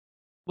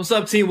What's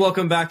up, team?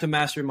 Welcome back to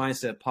Master Your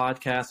Mindset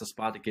Podcast, a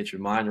spot to get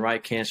your mind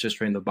right. Can't just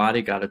train the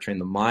body, got to train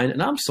the mind.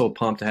 And I'm so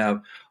pumped to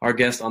have our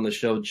guest on the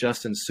show,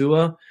 Justin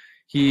Sua.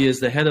 He is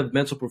the head of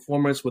mental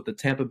performance with the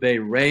Tampa Bay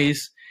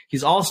Rays.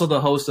 He's also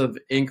the host of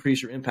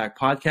Increase Your Impact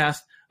podcast.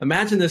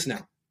 Imagine this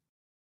now.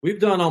 We've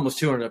done almost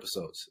 200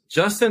 episodes.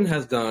 Justin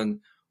has done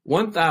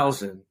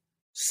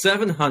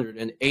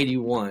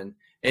 1,781.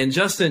 And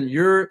Justin,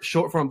 your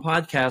short form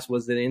podcast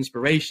was the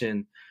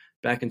inspiration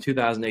back in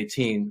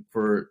 2018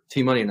 for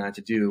T Money and I to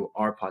do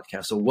our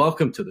podcast. So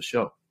welcome to the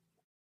show.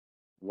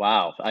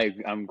 Wow.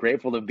 I'm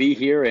grateful to be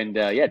here. And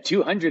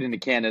 200 in the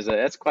can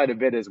that's quite a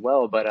bit as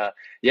well. But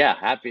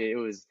happy. It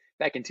was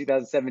back in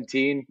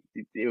 2017.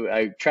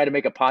 I tried to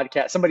make a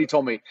podcast. Somebody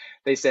told me,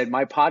 they said,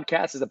 my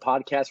podcast is a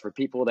podcast for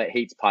people that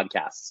hates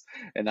podcasts.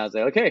 And I was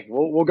like, okay,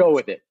 we'll go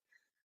with it.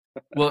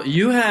 Well,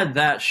 you had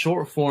that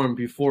short form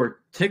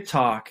before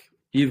TikTok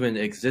even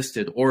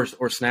existed or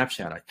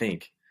Snapchat, I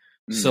think.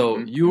 So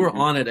you were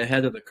on it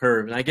ahead of the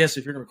curve. And I guess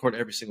if you're going to record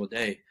every single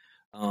day,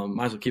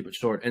 might as well keep it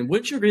short. And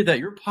would you agree that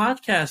your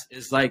podcast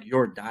is like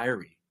your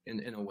diary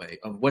in a way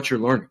of what you're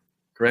learning,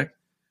 correct?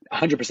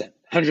 100%.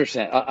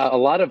 A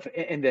lot of,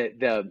 and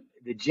the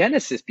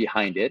genesis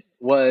behind it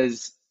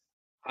was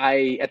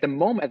at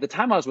the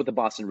time I was with the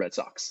Boston Red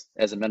Sox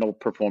as a mental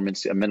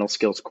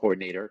skills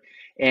coordinator.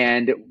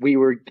 And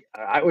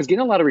I was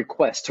getting a lot of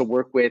requests to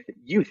work with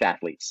youth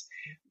athletes.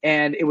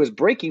 And it was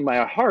breaking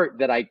my heart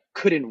that I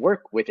couldn't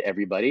work with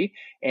everybody.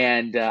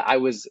 And I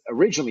was a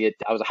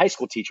high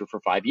school teacher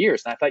for 5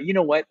 years. And I thought, you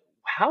know what,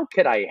 how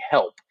could I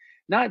help?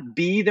 Not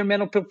be their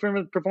mental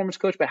performance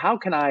coach, but how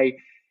can I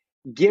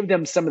give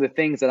them some of the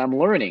things that I'm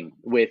learning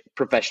with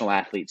professional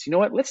athletes? You know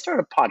what, let's start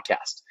a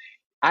podcast.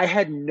 I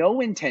had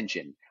no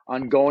intention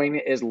on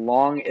going as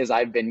long as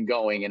I've been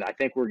going. And I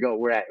think we're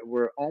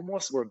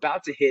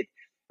about to hit,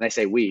 and I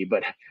say we,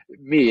 but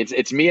me,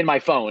 it's me and my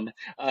phone,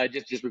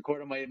 just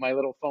recording my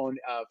little phone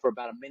for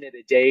about a minute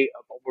a day.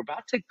 We're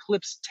about to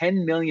eclipse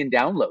 10 million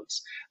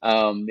downloads.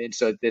 And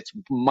so it's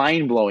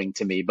mind blowing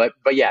to me, but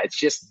yeah, it's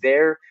just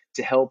there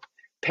to help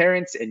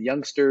parents and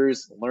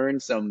youngsters learn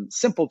some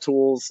simple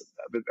tools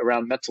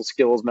around mental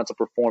skills, mental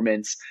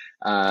performance,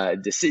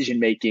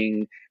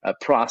 decision-making,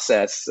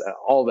 process,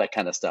 all that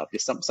kind of stuff.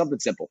 Just something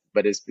simple,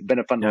 but it's been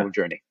a fun little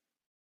journey.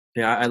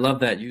 Yeah, I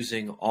love that,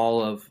 using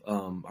all of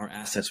our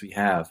assets we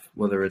have,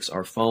 whether it's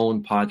our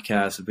phone,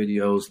 podcasts,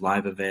 videos,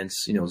 live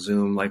events,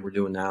 Zoom like we're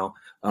doing now.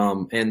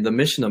 And the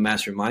mission of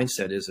Master Your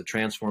Mindset is to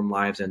transform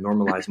lives and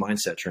normalize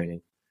mindset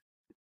training.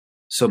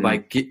 So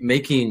by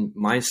making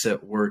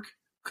mindset work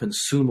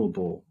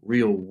consumable,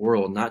 real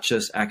world, not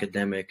just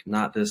academic,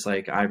 not this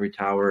like ivory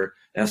tower,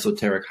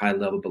 esoteric high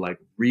level, but like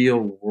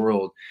real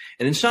world.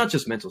 And it's not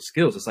just mental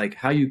skills. It's like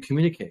how you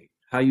communicate,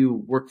 how you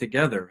work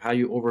together, how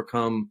you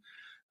overcome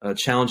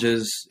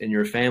challenges in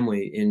your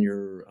family, in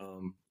your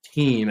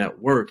team,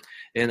 at work.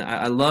 And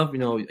I love,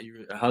 you're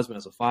a husband,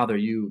 as a father,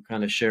 you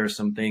kind of share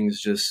some things,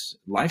 just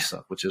life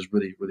stuff, which is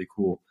really, really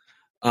cool.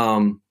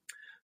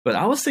 But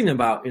I was thinking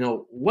about,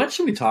 what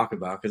should we talk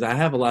about? Because I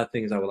have a lot of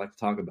things I would like to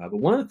talk about. But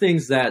one of the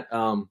things that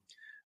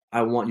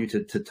I want you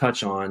to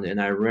touch on,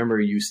 and I remember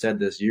you said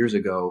this years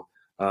ago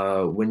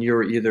when you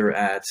were either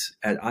at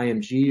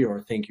IMG or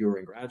I think you were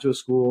in graduate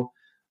school,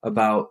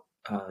 about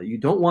you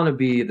don't want to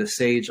be the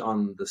sage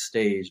on the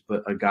stage,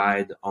 but a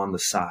guide on the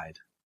side.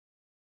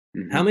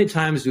 Mm-hmm. How many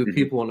times do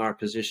people in our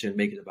position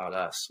make it about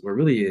us, where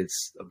really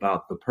it's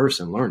about the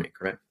person learning,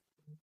 correct?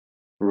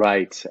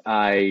 Right.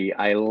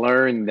 I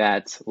learned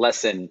that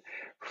lesson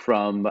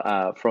from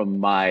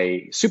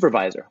my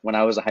supervisor when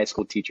I was a high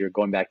school teacher.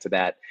 Going back to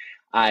that,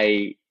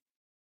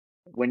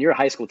 when you're a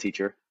high school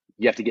teacher,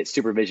 you have to get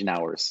supervision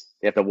hours.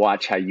 You have to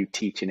watch how you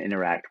teach and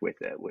interact with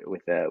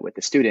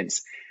the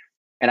students.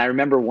 And I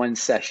remember one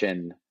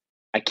session,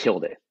 I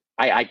killed it.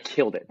 I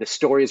killed it. The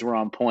stories were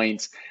on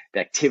point.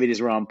 The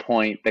activities were on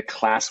point. The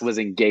class was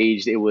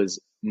engaged. It was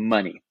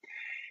money.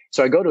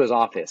 So I go to his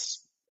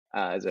office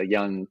as a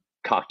young,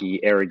 cocky,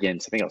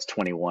 arrogant, I think I was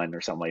 21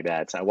 or something like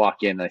that. So I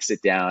walk in and I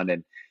sit down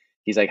and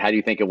he's like, how do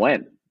you think it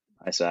went?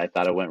 I said, I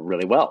thought it went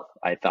really well.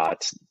 And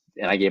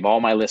I gave all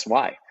my list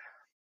why.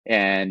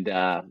 And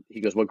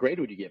he goes, what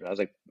grade would you give it? I was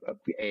like,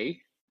 A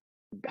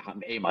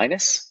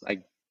minus.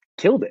 I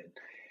killed it.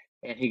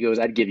 And he goes,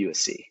 I'd give you a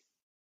C.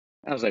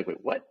 I was like, wait,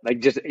 what?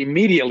 Like, just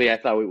immediately I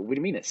thought, what do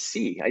you mean a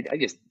C? I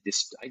just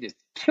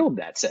killed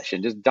that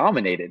session, just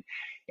dominated.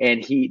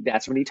 And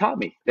that's when he taught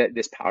me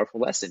this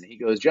powerful lesson. He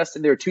goes,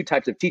 Justin, there are two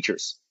types of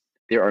teachers.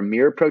 There are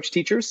mirror approach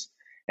teachers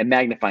and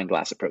magnifying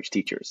glass approach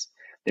teachers.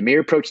 The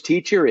mirror approach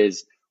teacher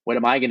is, what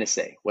am I going to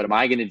say? What am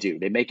I going to do?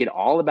 They make it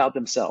all about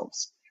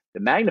themselves. The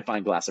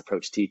magnifying glass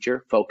approach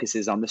teacher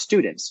focuses on the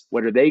students.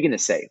 What are they going to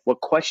say? What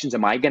questions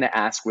am I going to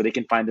ask where they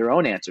can find their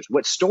own answers?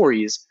 What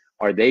stories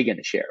are they going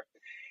to share?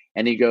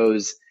 And he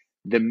goes,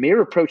 the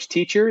mirror approach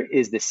teacher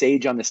is the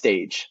sage on the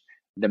stage.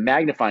 The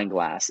magnifying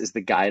glass is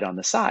the guide on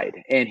the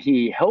side. And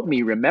he helped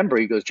me remember,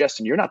 he goes,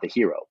 Justin, you're not the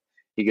hero.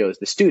 He goes,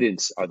 the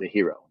students are the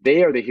hero.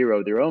 They are the hero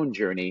of their own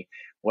journey.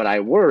 What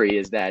I worry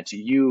is that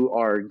you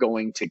are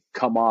going to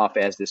come off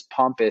as this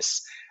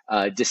pompous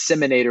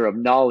disseminator of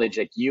knowledge,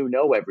 like you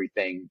know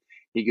everything.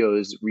 He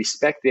goes,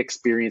 respect the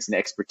experience and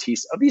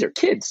expertise of these are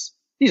kids.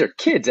 These are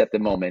kids at the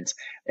moment,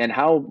 and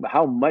how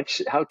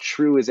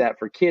true is that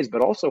for kids,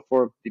 but also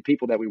for the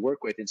people that we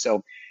work with. And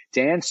so,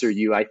 to answer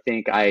you, I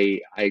think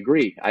I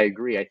agree. I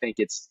agree. I think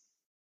it's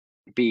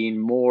being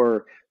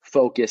more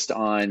focused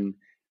on.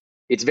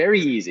 It's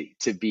very easy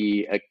to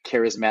be a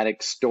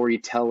charismatic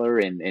storyteller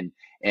and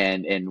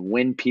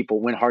win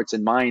hearts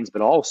and minds,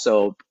 but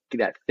also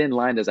that thin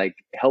line is like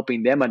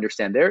helping them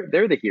understand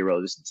they're the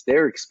heroes. It's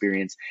their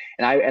experience.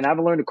 And I've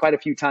learned quite a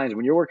few times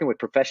when you're working with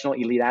professional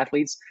elite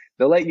athletes,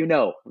 they'll let you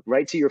know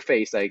right to your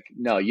face, like,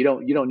 no, you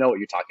don't know what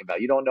you're talking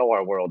about. You don't know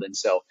our world. And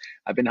so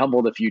I've been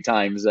humbled a few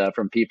times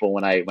from people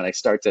when I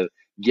start to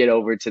get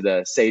over to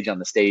the sage on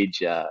the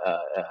stage kind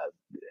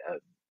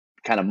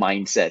of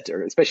mindset,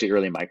 or especially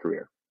early in my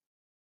career.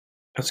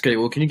 That's great.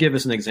 Well, can you give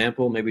us an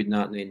example, maybe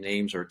not name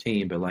names or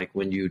team, but like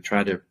when you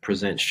try to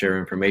share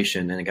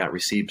information and it got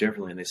received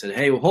differently and they said,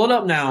 hey, well, hold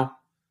up now.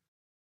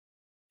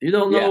 You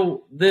don't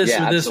know this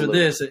or this absolutely.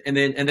 Or this. And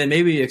then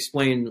maybe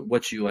explain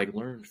what you like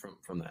learned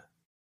from that.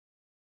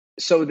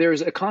 So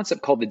there's a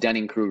concept called the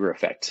Dunning-Kruger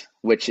effect,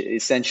 which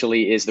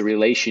essentially is the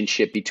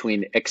relationship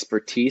between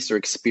expertise or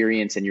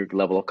experience and your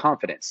level of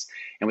confidence.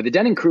 And what the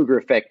Dunning-Kruger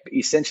effect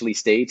essentially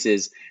states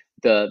is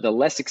the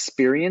less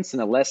experience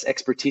and the less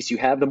expertise you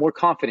have, the more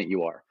confident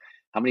you are.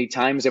 How many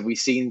times have we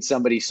seen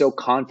somebody so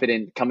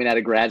confident coming out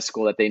of grad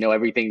school that they know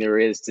everything there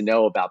is to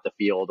know about the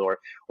field, or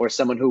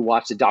someone who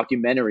watched a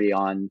documentary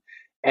on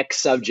X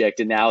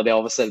subject and now all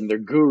of a sudden they're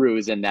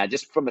gurus in that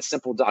just from a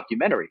simple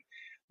documentary.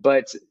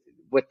 But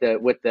what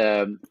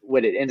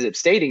it ends up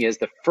stating is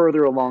the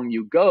further along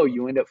you go,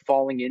 you end up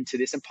falling into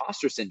this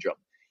imposter syndrome.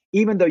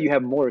 Even though you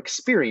have more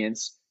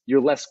experience,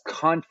 you're less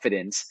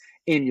confident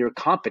in your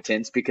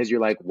competence because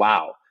you're like,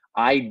 wow,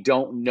 I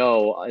don't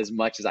know as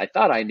much as I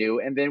thought I knew.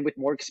 And then with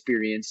more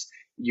experience,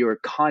 your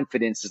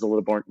confidence is a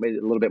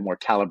little bit more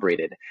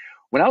calibrated.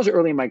 When I was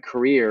early in my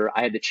career,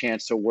 I had the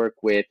chance to work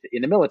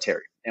in the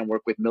military and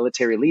work with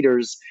military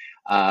leaders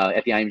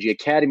at the IMG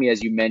Academy,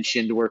 as you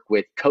mentioned, work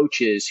with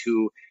coaches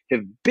who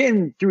have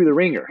been through the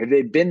ringer. Have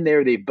they been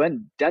there? They've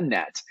done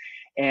that.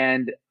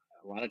 And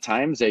a lot of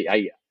times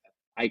I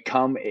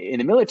come in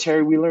the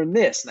military, we learn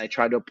this, and I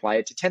try to apply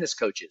it to tennis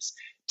coaches.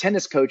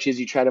 Tennis coaches,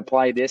 you try to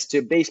apply this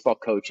to baseball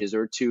coaches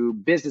or to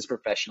business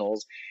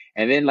professionals.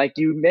 And then, like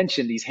you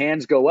mentioned, these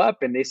hands go up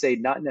and they say,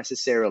 not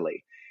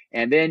necessarily.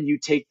 And then you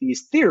take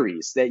these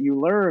theories that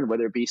you learn,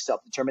 whether it be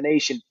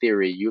self-determination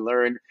theory, you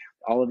learn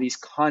all of these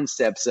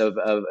concepts of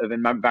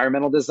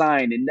environmental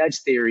design and nudge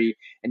theory,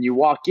 and you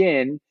walk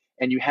in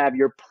and you have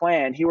your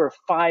plan. Here are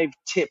 5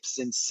 tips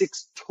and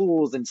 6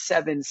 tools and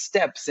 7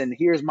 steps, and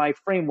here's my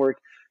framework.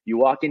 You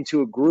walk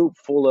into a group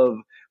full of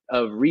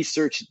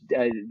research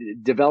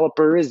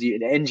developers,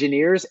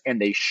 engineers,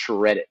 and they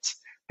shred it.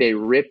 They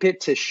rip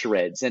it to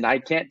shreds. And I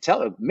can't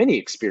tell many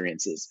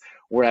experiences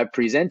where I've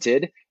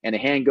presented and a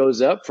hand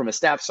goes up from a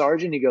staff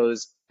sergeant. He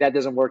goes, that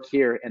doesn't work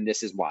here, and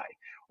this is why.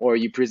 Or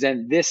you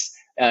present this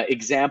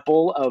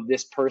example of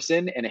this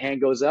person and a hand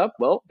goes up.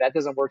 Well, that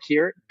doesn't work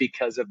here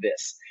because of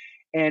this.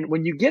 And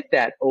when you get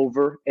that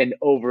over and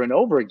over and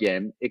over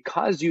again, it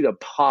causes you to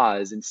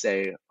pause and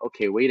say,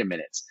 okay, wait a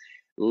minute.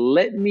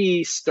 Let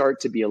me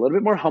start to be a little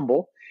bit more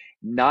humble,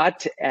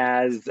 not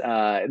as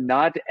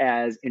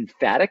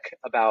emphatic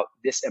about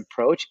this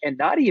approach, and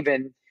not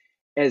even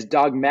as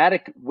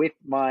dogmatic with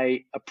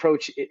my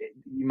approach.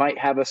 You might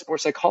have a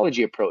sports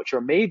psychology approach,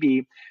 or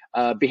maybe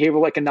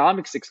behavioral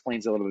economics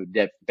explains a little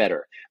bit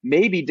better.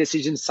 Maybe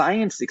decision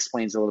science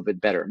explains a little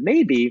bit better.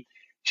 Maybe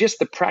just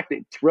the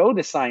practice, throw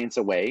the science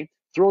away,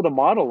 throw the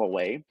model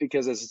away,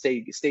 because as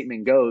the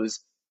statement goes,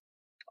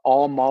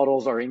 all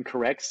models are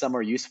incorrect, some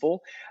are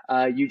useful.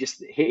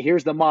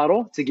 Here's the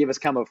model to give us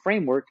kind of a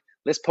framework.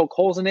 Let's poke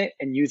holes in it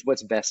and use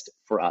what's best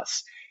for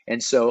us.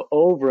 And so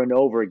over and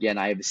over again,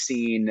 I have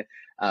seen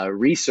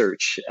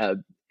research,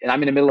 and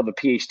I'm in the middle of a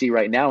PhD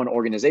right now in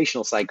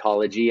organizational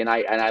psychology, and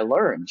I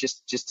learn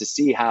just to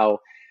see how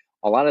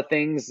a lot of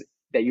things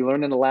that you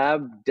learn in the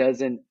lab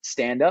doesn't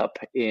stand up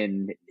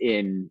in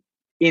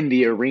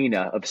the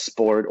arena of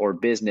sport or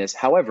business.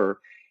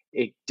 However,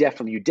 you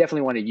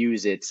definitely want to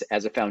use it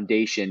as a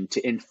foundation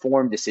to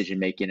inform decision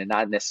making and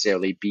not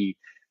necessarily be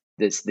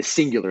the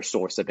singular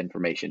source of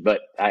information. But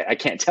I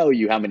can't tell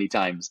you how many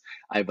times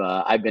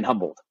I've been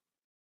humbled.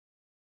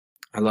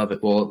 I love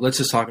it. Well, let's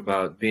just talk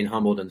about being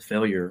humbled and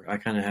failure. I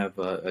kind of have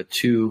a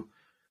 2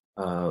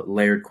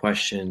 layered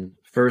question.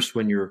 First,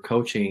 when you're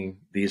coaching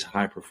these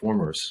high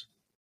performers,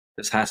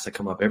 this has to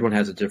come up. Everyone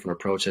has a different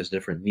approach, has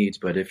different needs.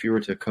 But if you were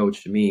to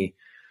coach me,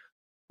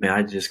 man,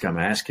 I just got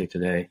my ass kicked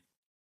today,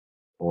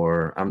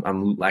 or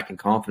I'm lacking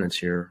confidence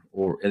here,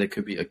 and it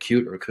could be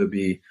acute, or it could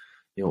be,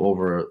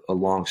 over a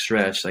long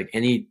stretch. Like,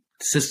 any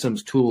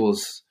systems,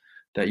 tools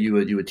that you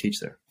would teach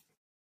there.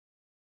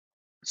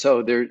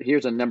 So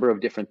here's a number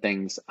of different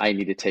things I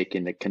need to take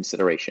into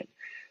consideration.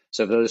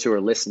 So for those who are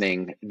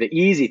listening, the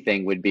easy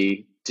thing would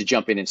be to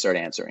jump in and start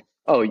answering.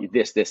 Oh,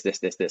 this.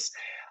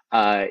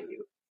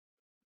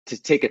 To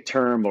to take a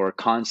term or a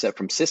concept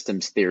from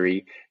systems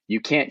theory, you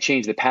can't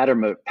change the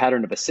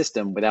pattern of a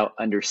system without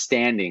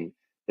understanding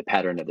the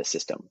pattern of the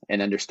system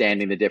and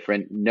understanding the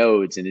different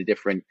nodes and the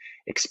different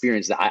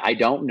experiences. I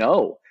don't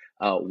know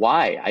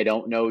why. I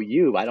don't know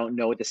you. I don't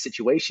know what the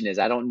situation is.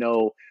 I don't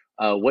know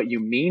what you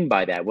mean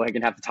by that. We're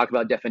going to have to talk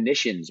about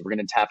definitions. We're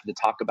going to have to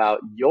talk about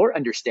your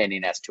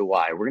understanding as to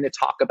why. We're going to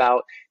talk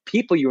about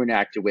people you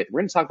interacted with.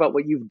 We're going to talk about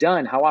what you've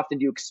done. How often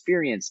do you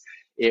experience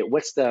it?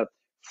 What's the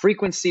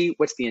frequency?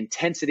 What's the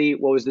intensity?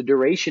 What was the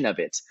duration of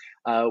it?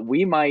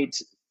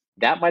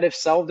 That might have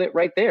solved it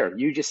right there.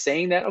 You just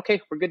saying that, okay,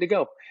 we're good to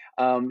go.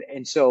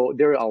 And so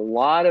there are a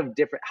lot of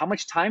different, how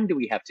much time do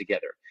we have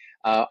together?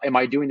 Am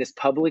I doing this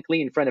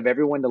publicly in front of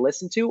everyone to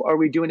listen to? Or are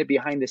we doing it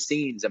behind the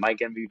scenes? Am I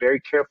going to be very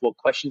careful what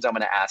questions I'm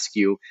going to ask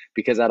you?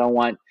 Because I don't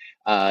want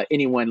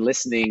anyone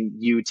listening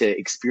you to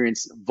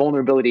experience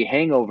vulnerability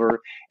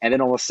hangover. And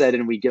then all of a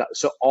sudden we get,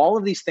 so all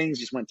of these things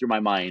just went through my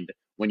mind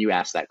when you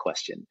asked that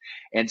question.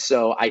 And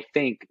so I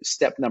think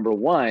step number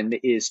one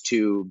is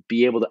to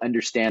be able to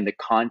understand the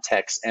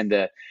context and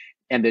the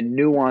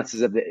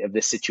nuances of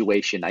the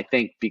situation. I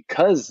think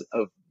because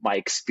of my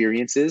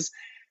experiences,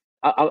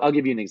 I'll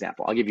give you an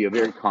example. I'll give you a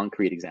very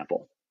concrete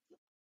example.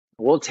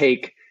 We'll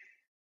take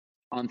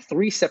on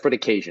 3 separate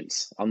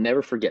occasions. I'll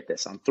never forget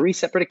this. On 3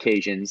 separate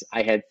occasions,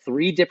 I had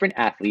 3 different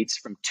athletes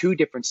from 2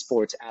 different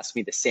sports ask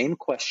me the same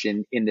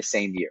question in the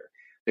same year.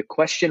 The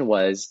question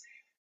was,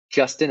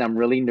 Justin, I'm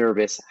really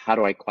nervous. How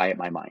do I quiet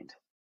my mind?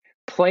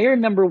 Player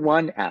number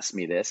 1 asked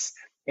me this,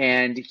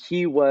 and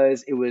it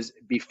was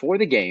before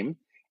the game,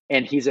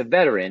 and he's a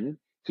veteran.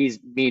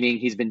 Meaning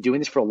he's been doing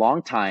this for a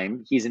long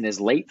time. He's in his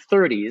late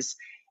 30s.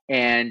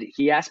 And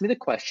he asked me the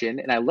question,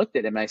 and I looked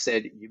at him and I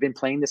said, you've been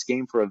playing this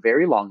game for a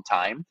very long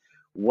time.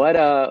 What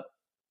have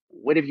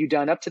you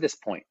done up to this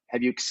point?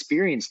 Have you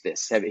experienced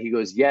this? He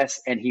goes, yes.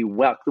 And he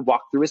walked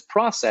through his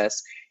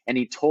process, and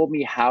he told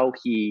me how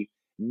he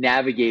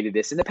navigated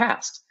this in the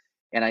past.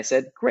 And I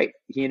said, great.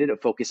 He ended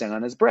up focusing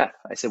on his breath.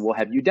 I said, well,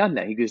 have you done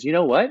that? He goes, you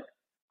know what?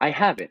 I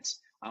haven't.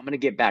 I'm going to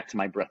get back to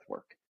my breath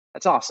work.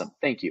 That's awesome.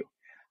 Thank you.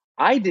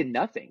 I did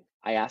nothing.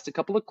 I asked a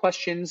couple of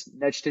questions,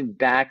 nudged him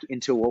back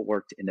into what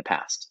worked in the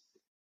past.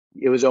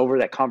 It was over.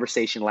 That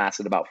conversation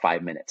lasted about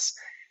 5 minutes.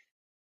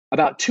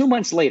 About 2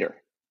 months later,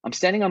 I'm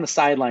standing on the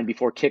sideline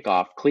before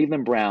kickoff.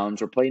 Cleveland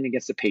Browns were playing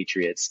against the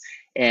Patriots,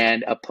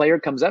 and a player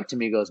comes up to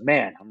me and goes,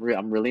 man, I'm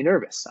really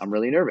nervous. I'm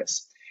really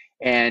nervous.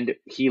 And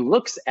he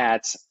looks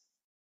at,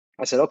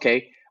 I said,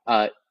 okay,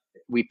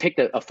 we picked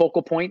a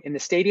focal point in the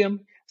stadium.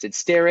 I said,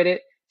 stare at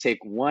it, take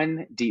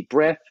one deep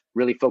breath,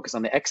 really focus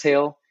on the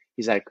exhale.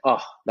 He's like,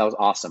 oh, that was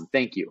awesome.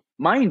 Thank you.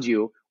 Mind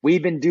you,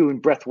 we've been doing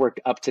breath work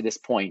up to this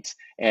point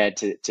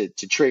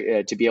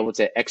to be able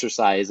to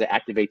exercise,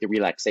 activate the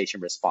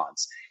relaxation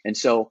response. And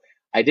so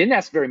I didn't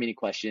ask very many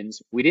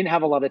questions. We didn't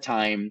have a lot of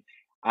time.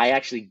 I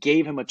actually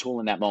gave him a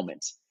tool in that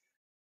moment.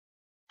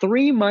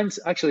 3 months,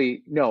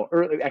 actually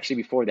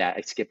before that,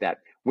 I skipped that.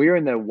 We were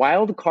in the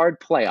wild card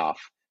playoff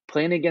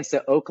playing against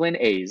the Oakland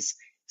A's.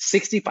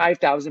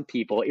 65,000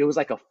 people. It was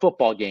like a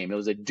football game. It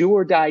was a do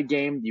or die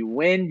game. You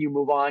win, you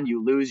move on,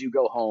 you lose, you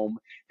go home.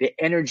 The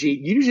energy,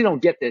 you usually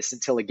don't get this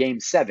until a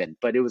game 7,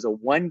 but it was a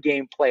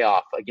 1-game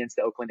playoff against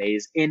the Oakland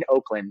A's in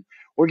Oakland.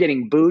 We're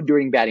getting booed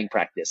during batting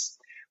practice.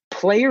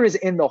 Player is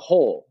in the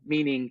hole,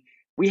 meaning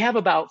we have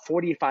about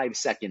 45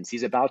 seconds.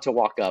 He's about to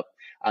walk up.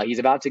 He's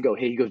about to go.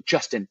 Hey, he goes,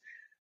 Justin,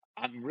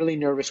 I'm really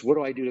nervous. What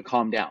do I do to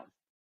calm down?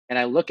 And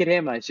I look at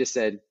him and I just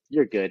said,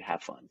 you're good.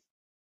 Have fun.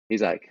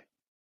 He's like,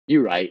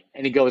 you're right.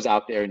 And he goes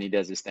out there and he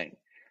does his thing.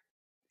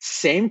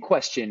 Same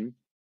question,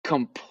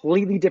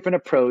 completely different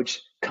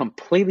approach,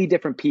 completely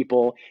different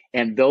people.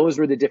 And those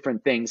were the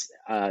different things,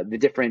 the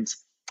different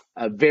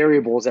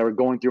variables that were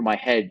going through my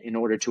head in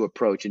order to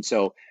approach. And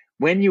so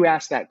when you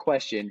ask that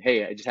question,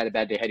 hey, I just had a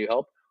bad day, how do you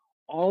help?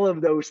 All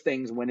of those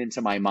things went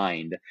into my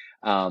mind.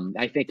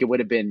 I think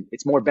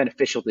it's more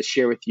beneficial to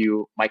share with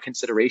you my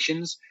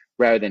considerations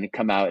rather than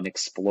come out and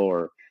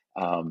explore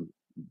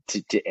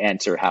to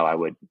answer how I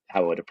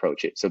would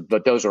approach it. So,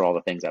 but those are all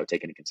the things I would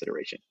take into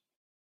consideration.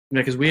 Yeah,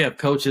 because we have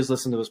coaches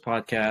listen to this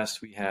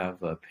podcast, we have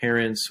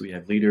parents, we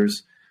have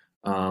leaders.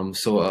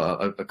 So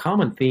a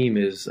common theme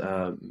is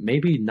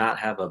maybe not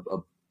have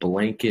a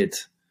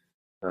blanket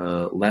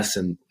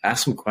lesson.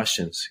 Ask some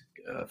questions,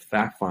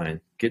 fact find,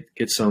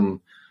 get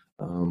some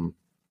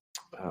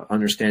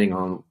understanding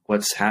on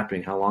what's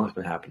happening, how long it's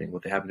been happening,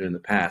 what they have been doing in the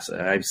past.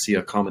 I see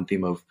a common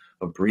theme of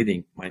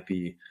breathing might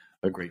be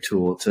a great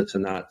tool to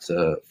not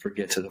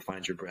forget to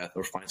find your breath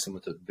or find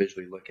someone to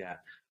visually look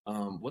at.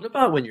 What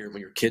about when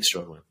your kid's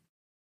struggling?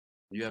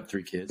 You have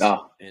 3 kids.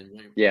 Oh, and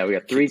yeah, we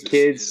got 3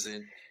 kids.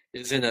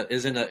 Is in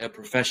a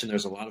profession.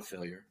 There's a lot of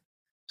failure,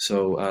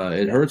 so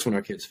it hurts when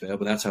our kids fail,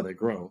 but that's how they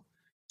grow.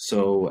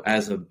 So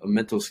as a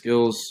mental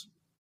skills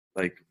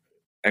like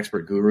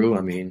expert guru,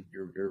 I mean,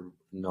 you're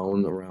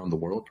known around the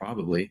world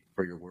probably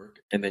for your work,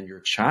 and then your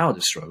child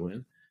is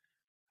struggling.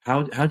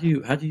 How do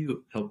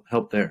you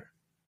help there?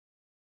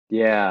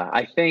 Yeah,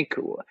 I think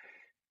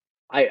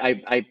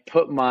I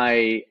put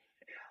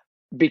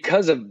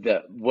because of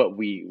the what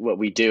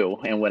we do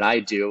and what I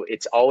do,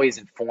 it's always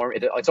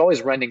it's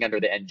always running under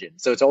the engine.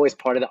 So it's always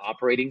part of the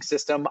operating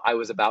system. I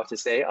was about to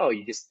say, oh,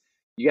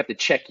 you have to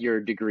check your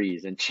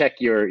degrees and check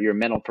your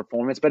mental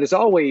performance, but it's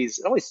always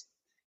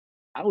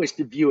I always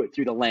view it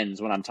through the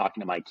lens when I'm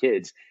talking to my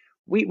kids.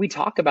 We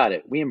talk about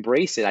it, we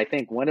embrace it. I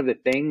think one of the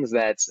things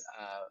that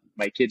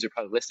my kids are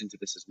probably listening to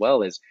this as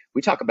well is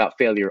we talk about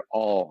failure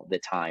all the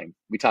time.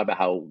 We talk about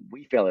how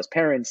we fail as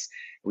parents.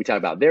 We talk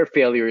about their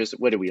failures.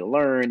 What do we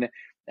learn?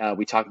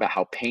 We talk about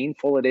how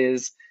painful it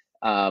is,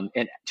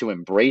 and to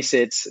embrace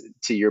it.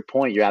 To your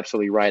point, you're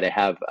absolutely right.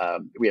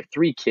 We have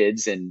three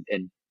kids, and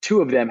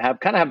two of them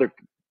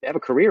they have a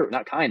career,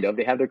 not kind of,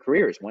 they have their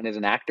careers. One is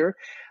an actor,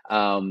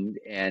 and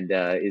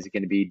is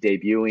going to be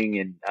debuting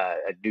in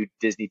a new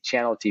Disney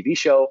Channel TV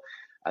show.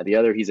 The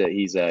other, he's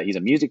a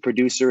music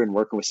producer and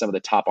working with some of the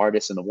top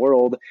artists in the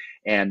world,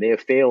 and they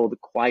have failed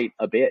quite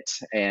a bit.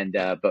 And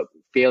but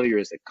failure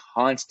is a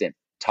constant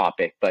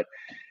topic. But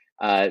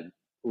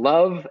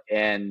love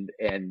and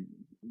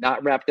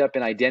not wrapped up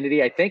in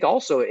identity. I think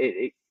also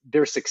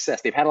their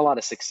success. They've had a lot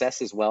of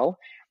success as well.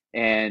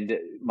 And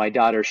my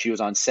daughter, she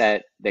was on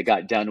set. They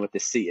got done with the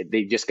scene.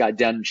 They just got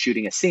done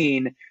shooting a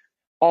scene.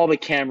 All the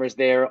cameras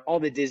there, all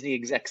the Disney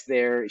execs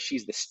there.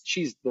 She's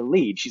the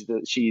lead. She's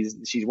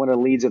one of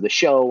the leads of the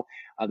show.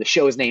 The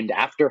show is named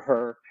after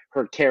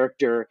her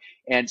character.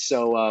 And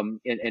so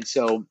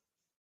so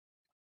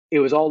it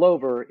was all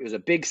over. It was a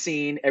big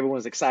scene. Everyone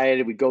was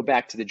excited. We go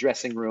back to the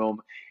dressing room,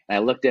 and I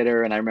looked at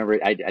her, and I remember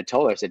I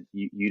told her, I said,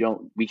 you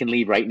don't. We can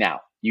leave right now.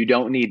 You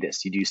don't need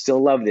this. Do you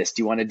still love this?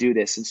 Do you want to do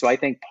this? And so I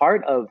think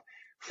part of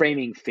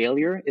framing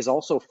failure is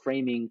also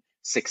framing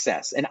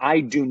success. And I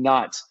do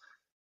not.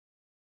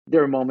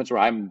 There are moments where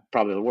I'm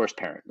probably the worst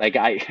parent. Like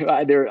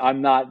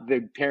I'm not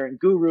the parent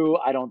guru.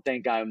 I don't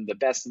think I'm the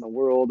best in the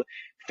world.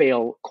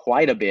 Fail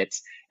quite a bit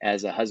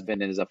as a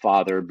husband and as a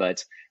father.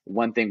 But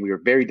one thing we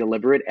were very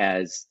deliberate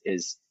as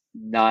is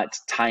not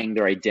tying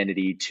their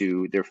identity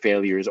to their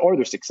failures or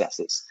their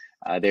successes.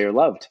 They are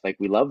loved. Like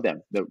we love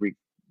them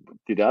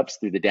through the ups,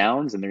 through the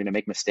downs, and they're going to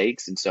make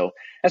mistakes. And so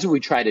that's what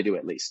we try to do.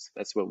 At least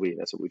that's what we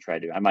try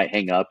to do. I might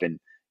hang up and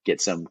get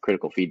some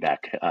critical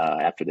feedback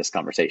after this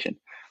conversation.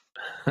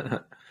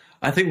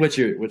 I think what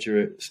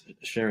you're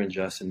sharing,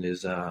 Justin,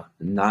 is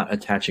not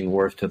attaching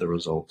worth to the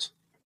results,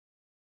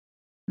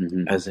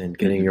 as in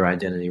getting your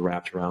identity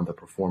wrapped around the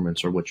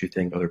performance or what you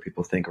think other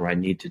people think, or I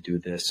need to do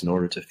this in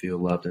order to feel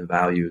loved and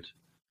valued.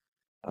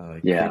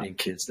 Giving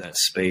kids that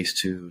space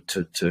to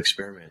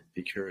experiment,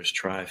 be curious,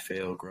 try,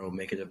 fail, grow,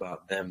 make it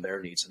about them,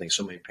 their needs. I think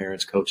so many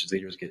parents, coaches,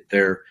 leaders get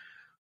their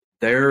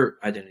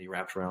identity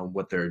wrapped around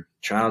what their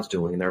child's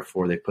doing, and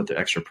therefore they put the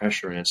extra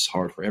pressure, and it's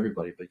hard for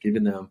everybody. But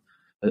giving them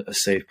a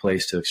safe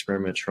place to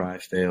experiment, try,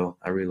 fail.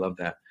 I really love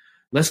that.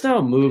 Let's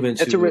now move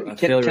into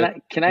failure.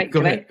 Can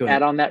I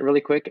add on that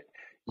really quick?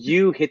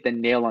 You hit the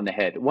nail on the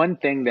head. One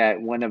thing that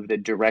one of the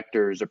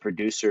directors or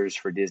producers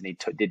for Disney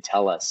did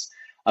tell us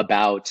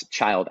about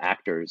child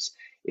actors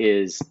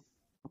is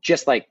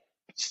just like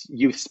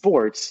youth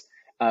sports,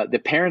 the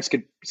parents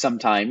could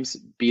sometimes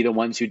be the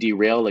ones who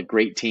derail a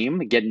great team,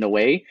 get in the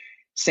way.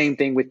 Same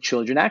thing with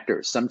children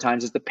actors.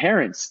 Sometimes it's the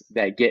parents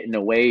that get in the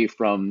way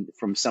from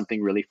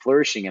something really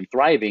flourishing and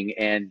thriving.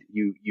 And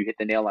you hit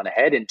the nail on the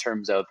head in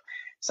terms of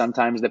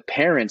sometimes the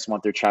parents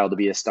want their child to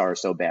be a star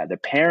so bad. The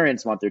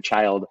parents want their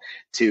child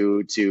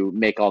to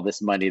make all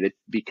this money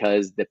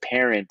because the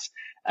parent,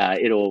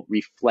 it'll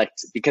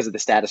reflect because of the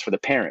status for the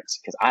parents.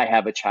 Because I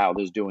have a child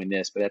who's doing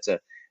this, but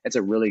that's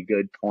a really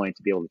good point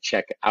to be able to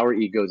check our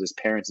egos as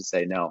parents and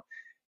say no.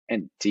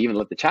 And to even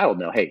let the child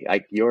know, hey,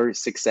 like your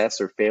success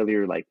or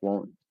failure, like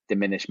won't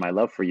diminish my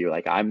love for you.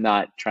 Like I'm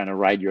not trying to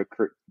ride your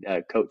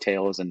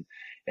coattails, and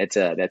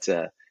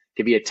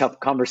could be a tough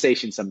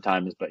conversation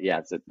sometimes. But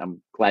yeah,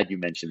 I'm glad you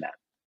mentioned that.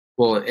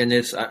 Well, and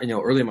it's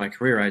early in my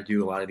career, I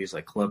do a lot of these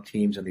like club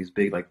teams and these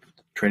big like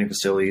training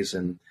facilities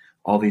and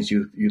all these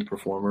youth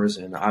performers,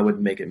 and I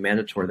would make it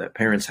mandatory that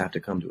parents have to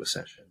come to a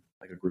session,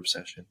 like a group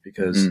session,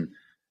 because.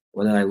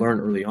 Well, then I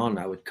learned early on,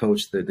 I would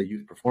coach the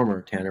youth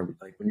performer, Tanner,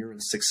 like when you were in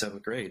 6th,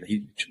 7th grade.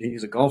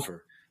 He's a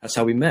golfer. That's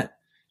how we met,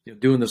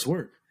 doing this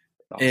work.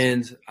 Awesome.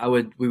 And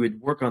we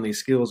would work on these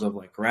skills of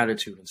like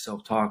gratitude and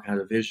self-talk, how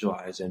to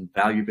visualize and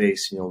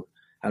value-based,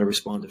 how to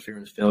respond to fear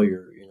and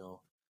failure,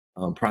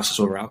 process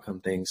over outcome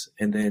things.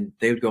 And then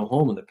they would go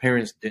home and the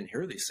parents didn't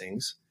hear these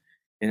things.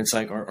 And it's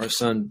like our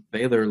son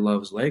Baylor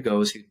loves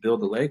Legos. He'd build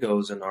the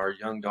Legos, and our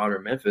young daughter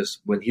Memphis,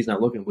 when he's not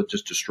looking, would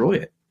just destroy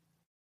it.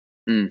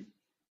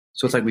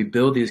 So it's like we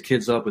build these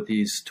kids up with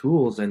these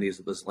tools and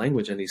this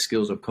language and these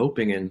skills of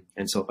coping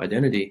and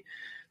self-identity.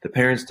 The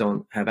parents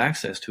don't have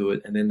access to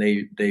it, and then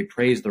they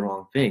praise the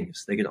wrong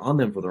things. They get on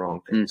them for the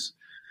wrong things.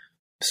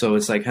 So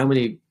it's like how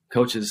many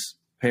coaches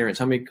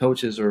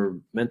or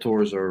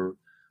mentors or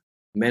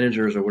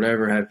managers or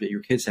whatever have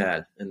your kids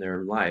had in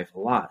their life? A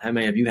lot. How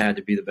many have you had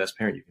to be the best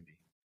parent you can be?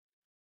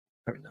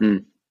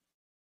 Probably.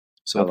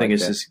 So I think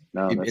it's just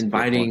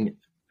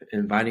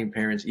inviting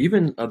parents,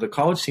 even the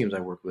college teams I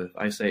work with.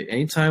 I say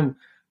anytime,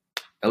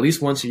 at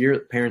least once a year,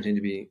 parents need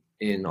to be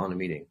in on a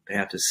meeting. They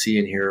have to see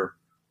and hear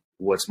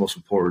what's most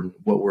important,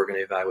 what we're going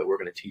to evaluate, what we're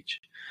going to teach.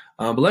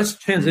 But let's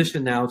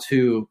transition now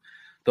to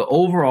the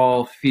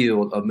overall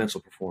field of mental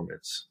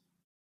performance.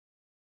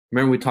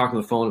 Remember we talked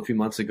on the phone a few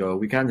months ago,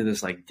 we got into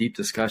this like deep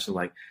discussion,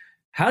 like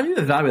how do you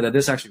evaluate that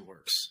this actually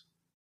works?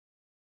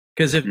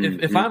 Because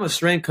if I'm a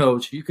strength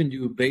coach, you can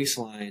do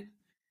baseline.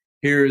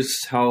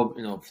 Here's how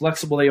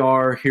flexible they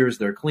are. Here's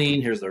their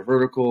clean. Here's their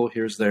vertical.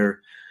 Here's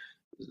their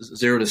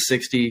 0 to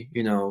 60.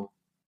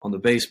 On the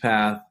base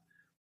path,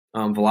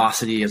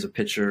 velocity as a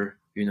pitcher.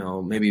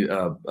 Maybe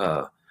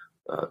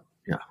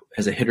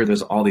as a hitter,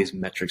 there's all these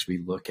metrics we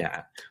look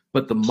at.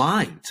 But the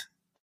mind,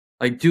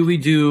 like, do we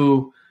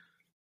do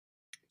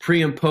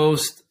pre and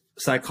post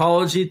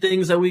psychology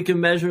things that we can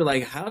measure?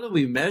 Like, how do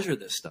we measure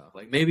this stuff?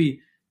 Like,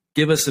 maybe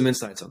give us some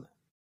insights on that.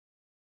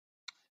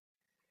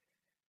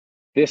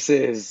 This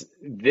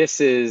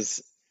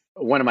is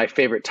one of my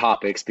favorite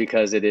topics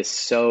because it is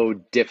so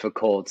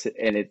difficult,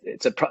 and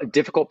it's a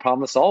difficult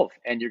problem to solve.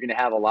 And you're going to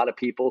have a lot of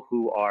people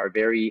who are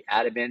very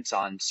adamant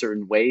on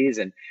certain ways.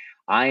 And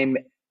I'm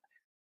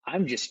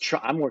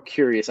more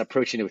curious,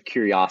 approaching it with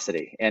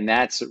curiosity. And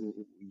that's,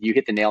 you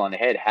hit the nail on the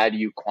head. How do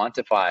you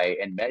quantify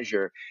and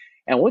measure?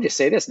 And we'll just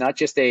say this, not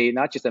just a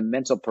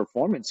mental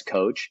performance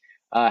coach.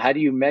 How do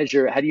you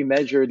measure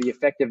the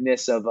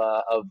effectiveness of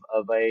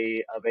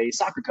a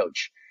soccer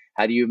coach?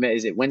 How do you,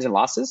 is it wins and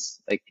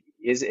losses? Like,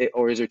 is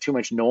there too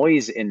much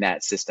noise in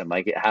that system?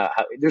 Like, how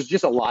there's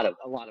just a lot of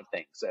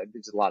things.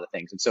 There's a lot of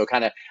things. And so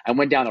I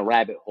went down a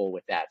rabbit hole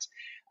with that.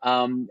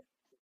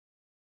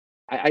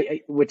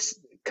 What's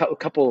a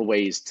couple of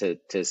ways to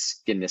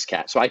skin this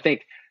cat. So I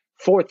think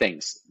 4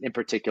 things in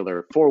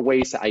particular, 4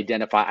 ways to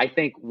identify. I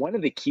think one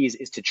of the keys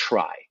is to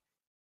try,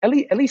 at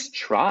least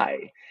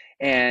try.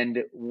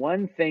 And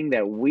one thing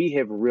that we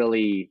have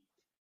really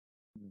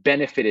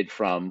benefited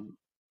from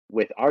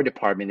with our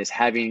department is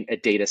having a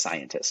data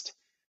scientist,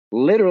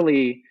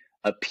 literally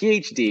a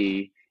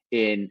PhD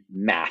in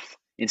math,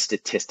 in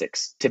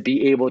statistics, to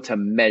be able to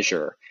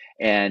measure,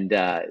 and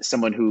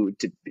someone who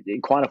to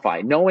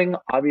quantify, knowing,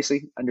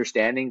 obviously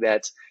understanding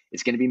that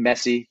it's going to be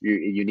messy.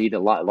 You need a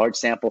large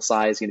sample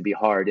size, going to be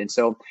hard. And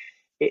so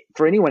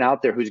for anyone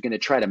out there who's going to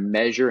try to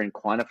measure and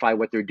quantify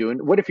what they're doing,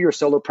 what if you're a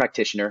solo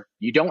practitioner,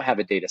 you don't have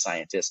a data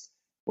scientist,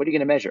 what are you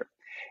going to measure?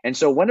 And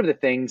so one of the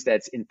things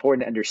that's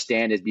important to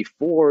understand is,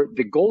 before,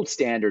 the gold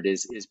standard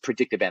is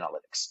predictive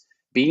analytics,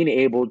 being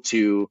able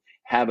to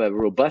have a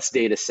robust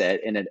data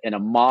set and a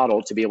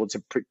model to be able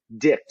to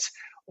predict,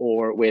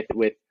 or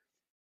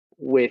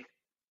with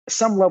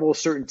some level of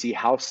certainty,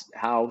 how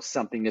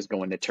something is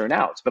going to turn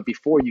out. But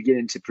before you get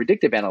into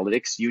predictive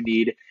analytics, you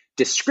need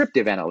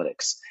descriptive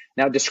analytics.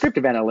 Now,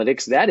 descriptive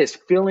analytics, that is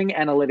filling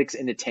analytics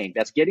in the tank.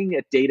 That's getting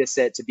a data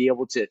set to be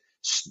able to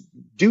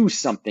do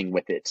something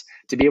with it,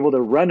 to be able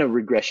to run a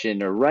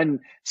regression or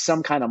run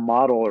some kind of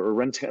model or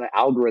run some kind of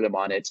algorithm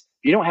on it.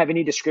 If you don't have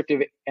any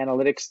descriptive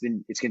analytics,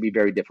 then it's going to be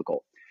very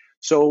difficult.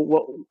 So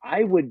what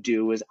I would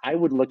do is I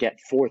would look at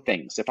 4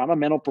 things. If I'm a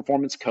mental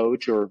performance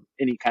coach, or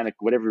any kind of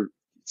whatever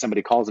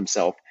somebody calls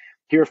himself,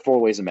 here are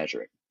 4 ways of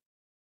measuring.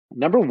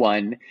 Number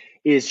 1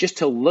 is just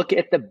to look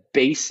at the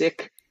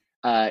basic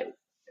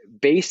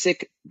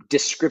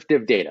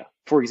descriptive data.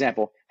 For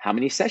example, how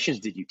many sessions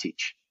did you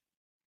teach?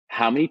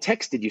 How many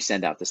texts did you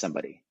send out to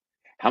somebody?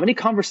 How many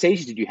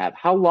conversations did you have?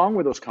 How long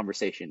were those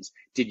conversations?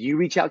 Did you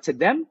reach out to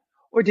them,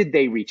 or did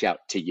they reach out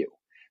to you?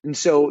 And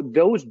so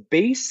those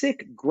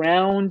basic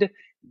ground,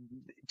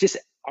 just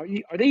are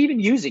they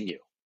even using you?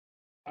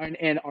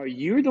 And are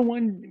you the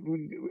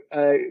one,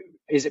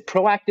 is it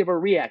proactive or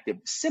reactive?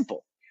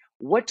 Simple.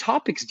 What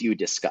topics do you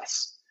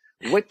discuss?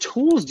 What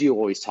tools do you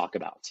always talk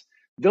about?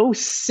 Those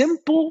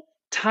simple,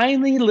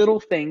 tiny little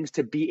things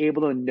to be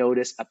able to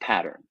notice a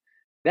pattern.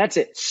 That's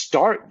it.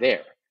 Start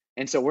there.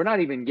 And so we're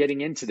not even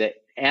getting into the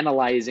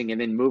analyzing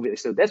and then moving.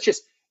 So that's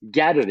just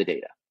gather the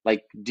data.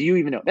 Like, do you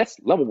even know? That's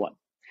level 1.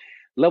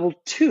 Level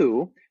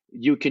 2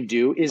 you can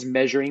do is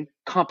measuring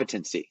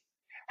competency.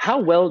 How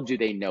well do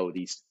they know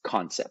these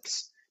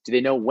concepts? Do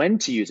they know when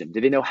to use them?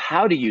 Do they know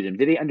how to use them?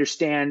 Do they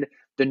understand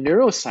the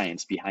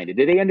neuroscience behind it?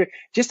 Do they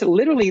just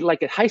literally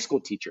like a high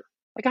school teacher,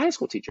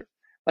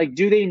 Like,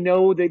 do they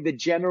know the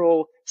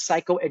general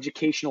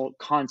psychoeducational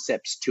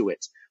concepts to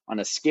it? On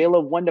a scale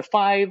of 1 to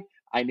 5,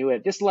 I knew it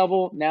at this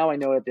level. Now I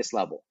know it at this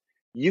level.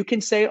 You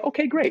can say,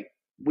 okay, great.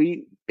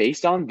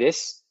 Based on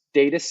this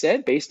data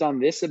set, based on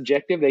this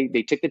objective,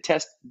 they took the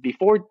test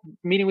before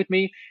meeting with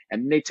me,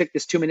 and they took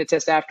this 2-minute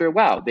test after.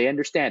 Wow, they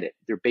understand it.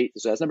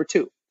 So that's number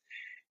 2.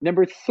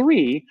 Number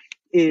 3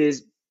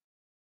 is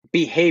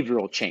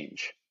behavioral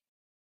change.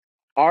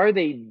 Are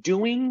they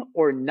doing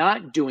or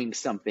not doing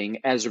something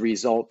as a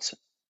result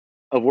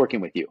of working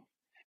with you?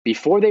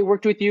 Before they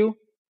worked with you,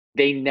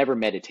 they never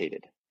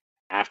meditated.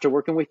 After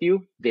working with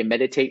you, they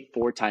meditate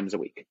 4 times a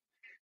week.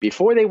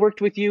 Before they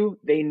worked with you,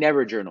 they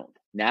never journaled.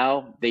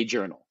 Now they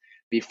journal.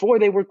 Before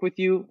they worked with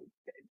you,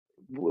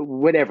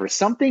 whatever,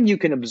 something you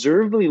can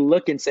observably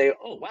look and say,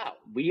 oh, wow,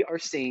 we are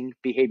seeing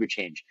behavior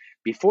change.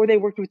 Before they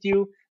worked with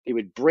you, they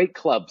would break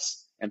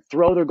clubs and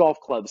throw their golf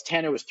clubs.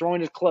 Tanner was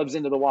throwing his clubs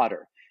into the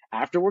water.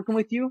 after working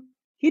with you,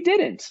 he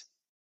didn't.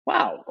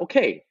 Wow.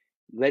 Okay.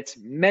 Let's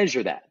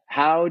measure that.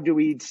 How do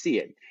we see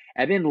it?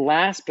 And then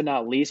last but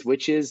not least,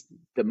 which is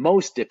the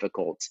most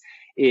difficult,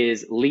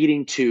 is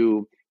leading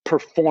to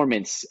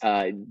performance.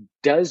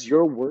 Does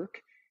your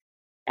work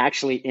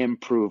actually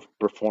improve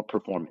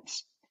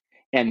performance?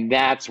 And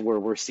that's where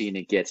we're seeing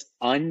it gets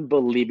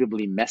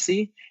unbelievably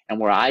messy, and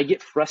where I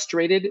get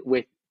frustrated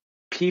with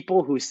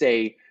people who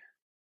say,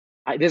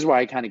 this is where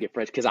I kind of get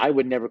frustrated, because I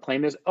would never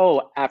claim this.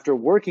 Oh, after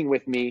working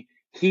with me,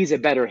 he's a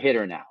better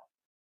hitter now.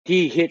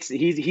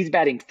 He's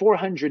batting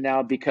 400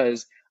 now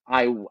because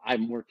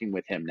I'm working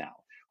with him now.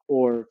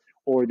 Or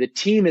the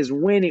team is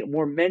winning,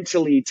 more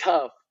mentally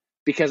tough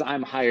because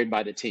I'm hired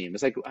by the team.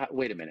 It's like,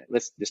 wait a minute,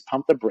 let's just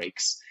pump the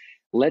brakes.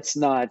 Let's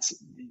not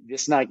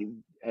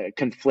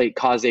conflate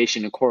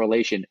causation and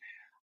correlation.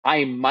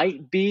 I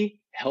might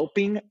be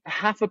helping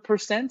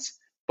 0.5%,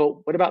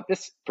 but what about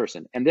this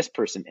person and this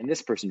person and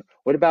this person?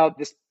 What about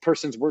this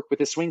person's work with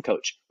the swing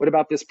coach? What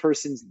about this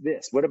person's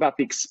this? What about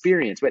the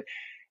experience? But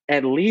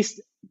at least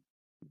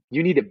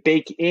you need to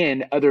bake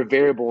in other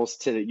variables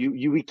to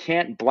you. We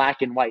can't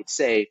black and white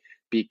say,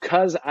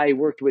 because I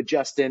worked with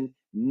Justin,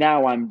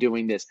 now I'm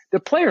doing this. The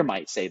player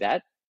might say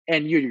that,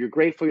 and you're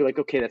grateful. You're like,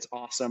 okay, that's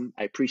awesome.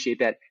 I appreciate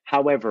that.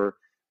 However,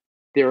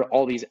 there are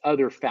all these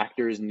other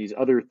factors and these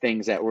other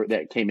things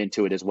that came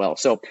into it as well.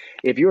 So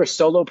if you're a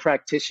solo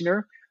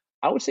practitioner,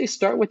 I would say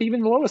start with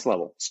even the lowest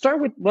level.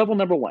 Start with level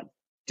number 1.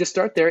 Just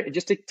start there and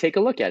just to take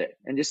a look at it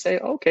and just say,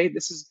 okay,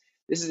 this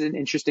is an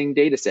interesting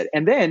data set.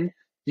 And then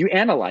you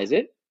analyze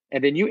it,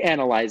 and then you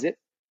analyze it.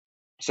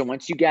 So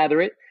once you gather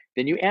it,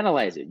 then you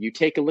analyze it. You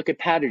take a look at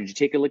patterns, you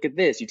take a look at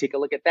this, you take a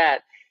look at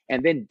that.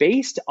 And then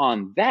based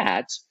on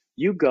that,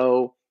 you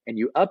go and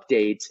you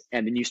update,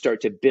 and then you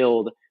start to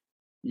build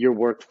your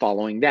work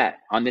following that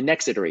on the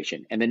next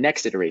iteration and the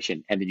next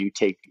iteration. And then you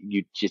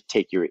just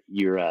take your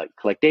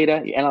collect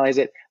data, you analyze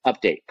it,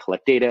 update,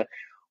 collect data.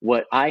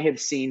 What I have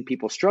seen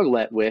people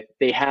struggle with,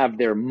 they have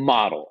their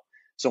model.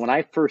 So when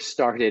I first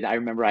started, I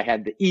remember I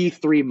had the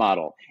E3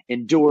 model: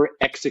 endure,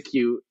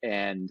 execute,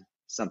 and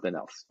something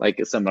else,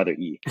 like some other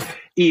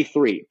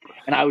E3.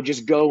 And I would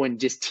just go and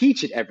just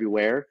teach it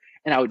everywhere,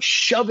 and I would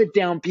shove it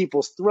down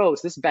people's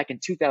throats. This is back in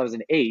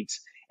 2008.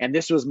 And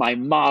this was my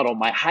model,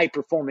 my high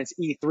performance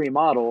E3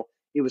 model.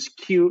 It was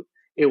cute.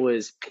 It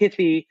was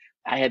pithy.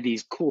 I had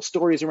these cool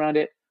stories around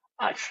it.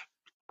 I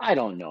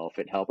don't know if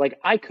it helped. Like,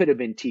 I could have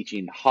been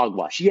teaching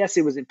hogwash. Yes,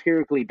 it was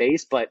empirically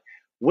based, but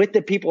with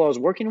the people I was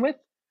working with,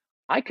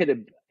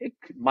 it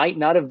might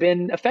not have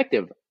been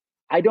effective.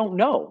 I don't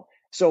know.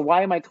 So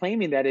why am I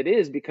claiming that it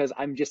is? Because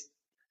I'm just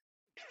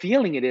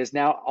feeling it is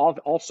now.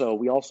 Also,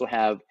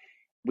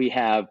 we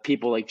have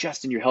people like,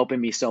 Justin, you're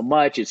helping me so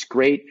much. It's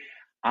great.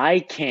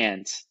 I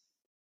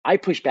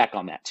push back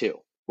on that too,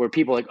 where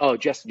people are like, oh,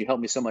 Justin, you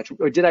helped me so much.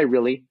 Or did I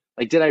really?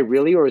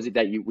 Or is it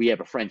that we have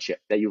a friendship,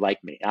 that you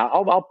like me?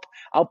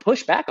 I'll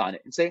push back on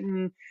it and say,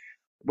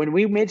 when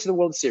we made it to the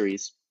World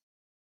Series,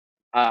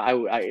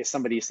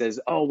 somebody says,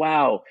 oh,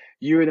 wow,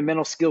 you're the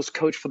mental skills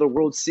coach for the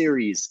World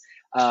Series.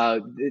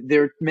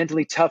 They're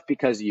mentally tough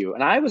because of you.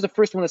 And I was the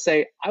first one to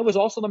say, I was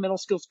also the mental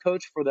skills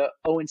coach for the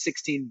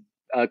 0-16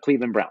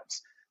 Cleveland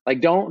Browns.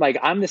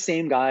 I'm the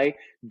same guy.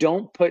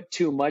 Don't put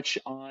too much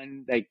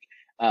on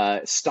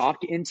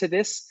stock into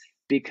this,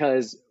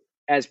 because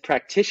as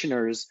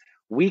practitioners,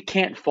 we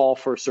can't fall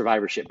for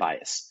survivorship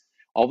bias.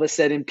 All of a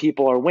sudden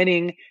people are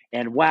winning,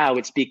 and wow,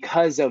 it's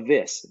because of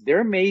this.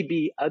 There may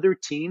be other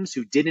teams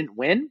who didn't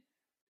win.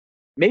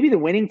 Maybe the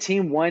winning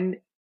team won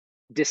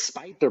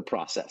despite their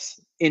process,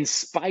 in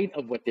spite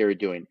of what they were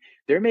doing.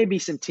 There may be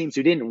some teams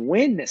who didn't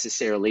win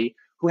necessarily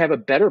who have a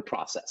better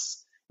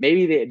process.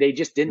 Maybe they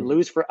just didn't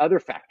lose for other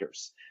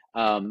factors.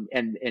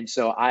 And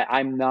so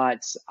I'm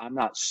not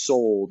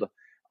sold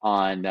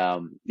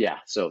on,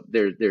 so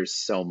there's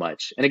so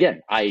much. And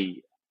again, I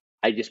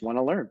just want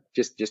to learn,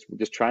 just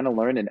trying to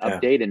learn and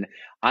update. And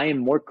I am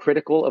more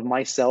critical of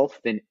myself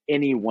than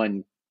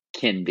anyone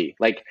can be.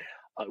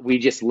 We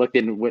just looked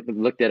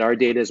at our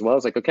data as well.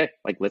 It's like, okay,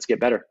 let's get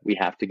better. We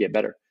have to get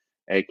better.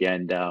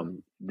 And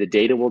the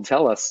data will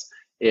tell us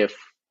if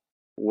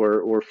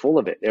we're full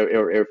of it,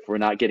 or if we're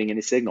not getting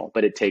any signal.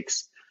 But it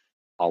takes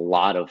a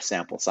lot of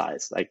sample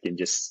size, and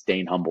just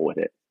staying humble with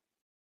it.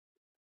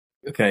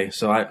 Okay,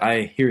 so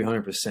I hear you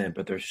 100%,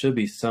 but there should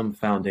be some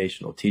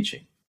foundational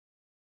teaching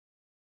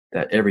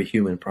that every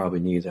human probably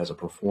needs as a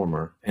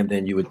performer, and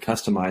then you would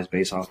customize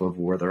based off of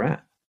where they're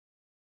at.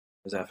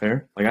 Is that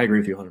fair? I agree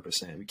with you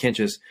 100%. We can't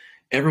just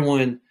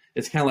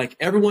it's kind of like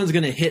everyone's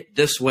going to hit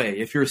this way.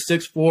 If you're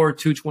 6'4",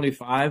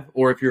 225,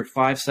 or if you're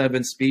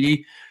 5'7",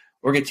 speedy,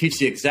 we're going to teach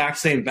the exact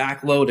same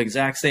backload,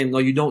 exact same. No,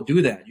 you don't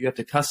do that. You have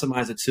to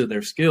customize it to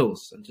their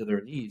skills and to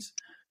their needs.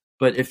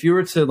 But if you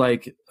were to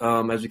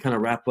as we kind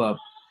of wrap up,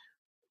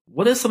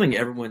 what is something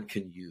everyone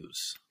can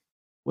use?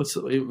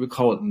 We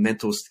call it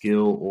mental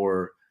skill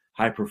or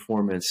high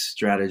performance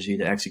strategy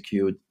to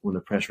execute when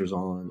the pressure's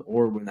on,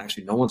 or when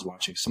actually no one's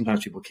watching.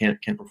 Sometimes people can't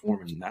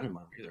perform in that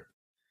environment either.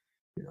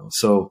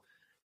 So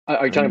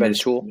are you talking about a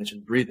tool? You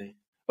mentioned breathing.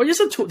 or just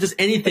a tool, just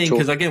anything. tool.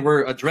 Because again,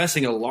 we're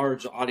addressing a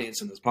large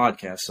audience in this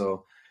podcast.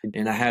 So,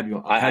 and I have you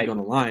on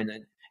the line.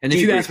 And if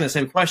you ask me the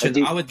same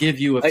question, I would give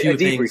you a few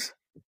things.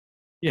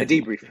 Yeah, a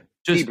debrief.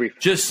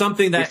 Just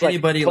something that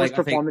anybody like.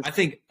 I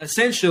think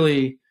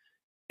essentially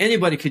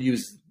anybody could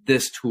use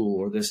this tool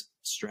or this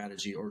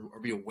strategy or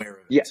be aware of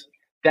it. Yeah,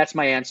 that's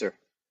my answer.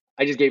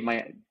 I just gave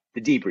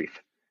the debrief.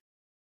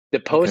 The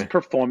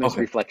post-performance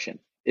reflection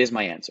is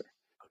my answer.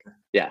 Okay.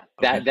 Yeah,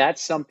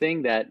 that's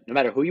something that no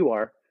matter who you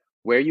are,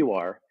 where you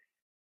are,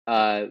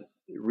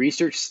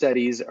 research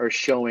studies are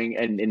showing,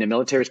 and in the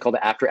military it's called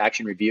the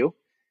after-action review,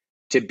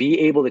 to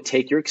be able to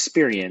take your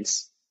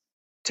experience,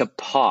 to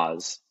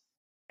pause,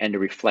 and to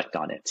reflect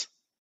on it.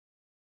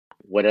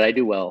 What did I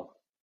do well?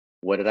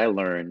 What did I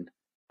learn?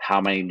 How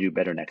am I going to do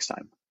better next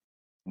time?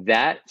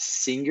 That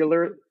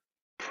singular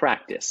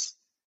practice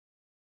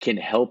can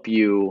help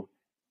you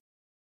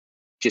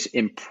just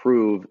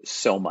improve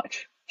so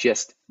much.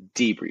 Just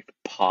debrief.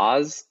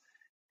 Pause.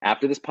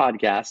 After this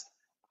podcast,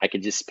 I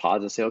could just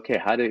pause and say, okay,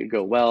 how did it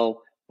go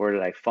well? Where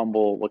did I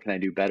fumble? What can I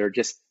do better?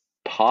 Just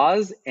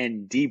pause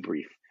and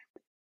debrief.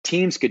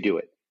 Teams could do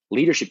it.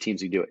 Leadership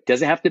teams could do it.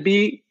 Doesn't have to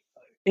be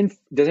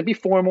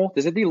formal.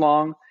 Doesn't have to be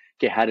long.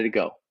 Okay, how did it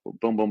go?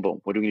 Boom, boom,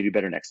 boom. What are we going to do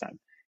better next time?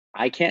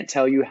 I can't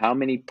tell you how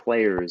many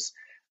players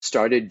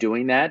started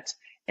doing that,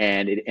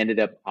 and it ended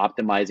up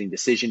optimizing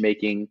decision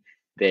making.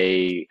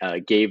 They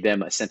gave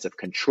them a sense of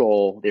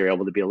control. They were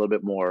able to be a little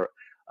bit more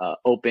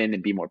open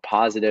and be more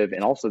positive,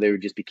 and also they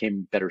just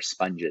became better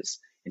sponges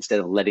instead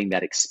of letting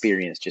that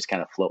experience just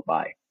kind of float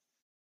by.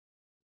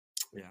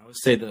 Yeah, I would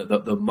say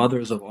the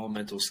mothers of all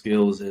mental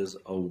skills is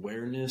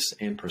awareness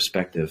and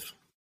perspective.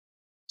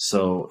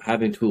 So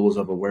having tools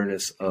of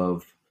awareness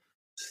of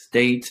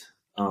state,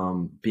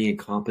 being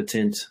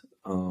competent,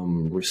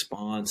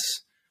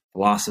 response,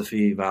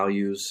 philosophy,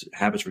 values,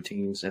 habits,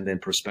 routines, and then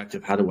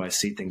perspective. How do I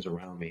see things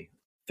around me?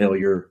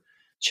 Failure,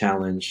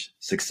 challenge,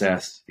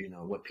 success,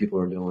 what people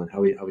are doing,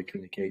 how we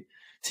communicate.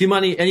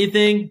 T-Money,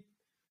 anything?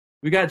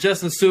 We got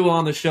Justin Sewell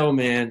on the show,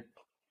 man.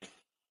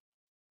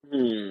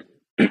 You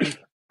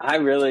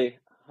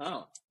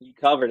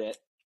covered it.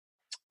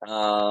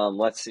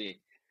 Let's see.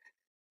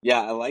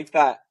 Yeah, I like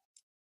that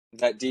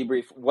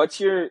debrief. What's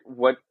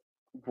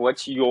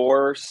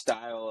your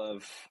style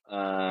of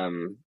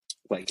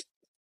like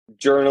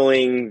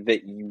journaling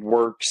that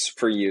works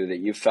for you, that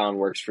you found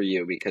works for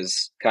you?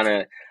 Because kind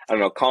of, I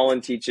don't know,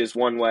 Colin teaches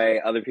one way,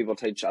 other people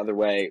teach the other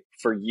way.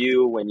 For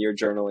you, when you're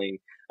journaling,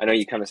 I know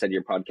you kind of said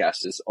your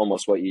podcast is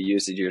almost what you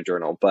use as your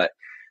journal, but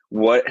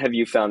what have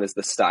you found is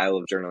the style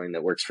of journaling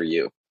that works for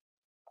you?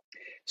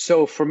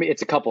 So for me,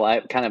 it's a couple.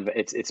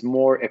 It's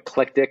more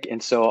eclectic,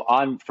 and so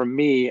for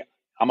me,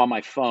 I'm on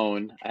my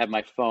phone. I have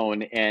my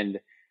phone, and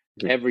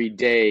every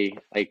day,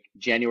 like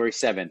January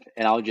 7th,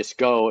 and I'll just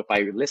go. If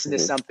I listen to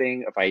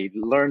something, if I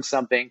learn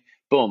something,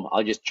 boom,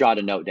 I'll just jot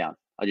a note down.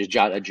 I'll just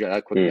jot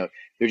a quick note.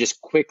 They're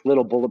just quick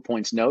little bullet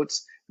points,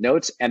 notes,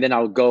 and then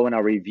I'll go and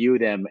I'll review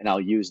them and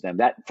I'll use them.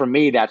 That for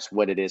me, that's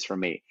what it is for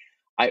me.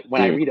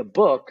 When I read a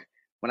book.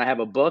 When I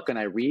have a book and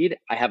I read,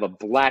 I have a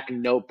black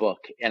notebook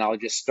and I'll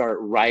just start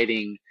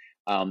writing,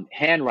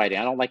 handwriting.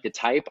 I don't like to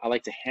type. I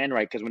like to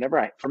handwrite because whenever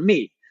I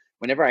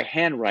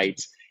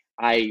handwrite,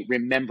 I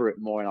remember it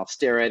more and I'll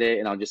stare at it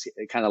and I'll just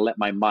kind of let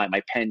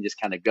my pen just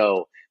kind of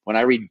go. When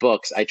I read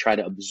books, I try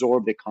to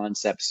absorb the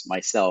concepts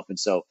myself. And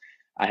so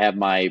I have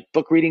my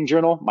book reading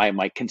journal,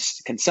 my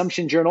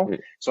consumption journal.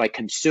 So I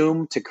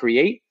consume to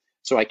create.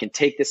 So I can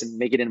take this and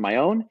make it into my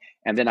own.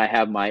 And then I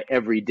have my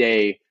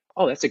everyday.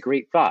 Oh, that's a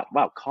great thought.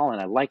 Wow, Colin,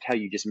 I like how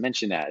you just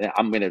mentioned that.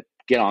 I'm going to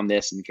get on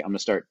this and I'm going to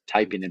start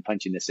typing and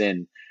punching this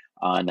in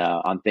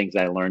on things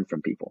that I learned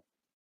from people.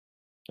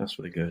 That's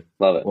really good.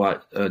 Love it. Well,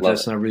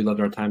 Justin, I really loved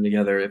our time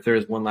together. If there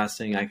is one last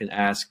thing I can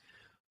ask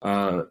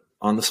on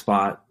the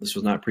spot, this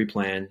was not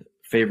pre-planned,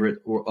 favorite,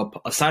 or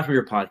aside from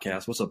your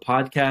podcast, what's a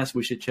podcast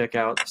we should check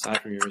out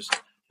aside from yours?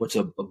 What's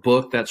a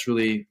book that's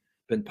really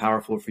been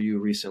powerful for you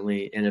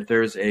recently? And if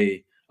there's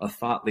a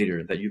thought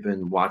leader that you've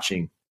been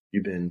watching,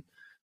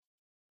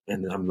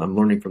 and I'm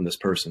learning from this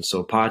person.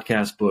 So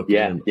podcast, book,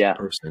 and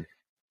person.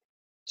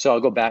 So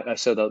I'll go back.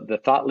 So the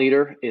thought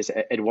leader is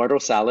Eduardo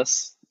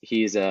Salas.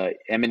 He's an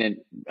eminent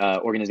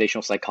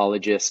organizational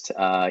psychologist.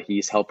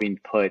 He's helping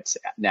put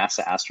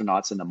NASA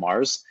astronauts into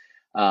Mars.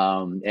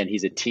 And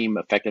he's a team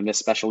effectiveness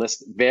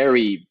specialist.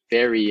 Very,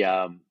 very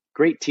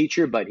great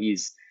teacher, but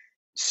he's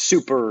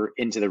super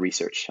into the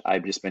research.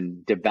 I've just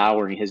been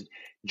devouring his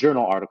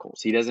journal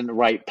articles. He doesn't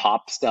write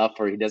pop stuff,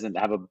 or he doesn't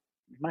have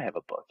he might have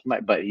a book.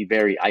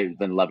 I've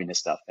been loving his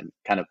stuff, and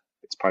kind of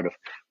it's part of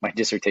my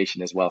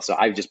dissertation as well. So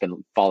I've just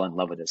been falling in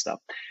love with his stuff.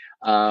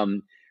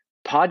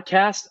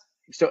 Podcast.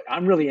 So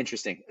I'm really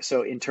interesting.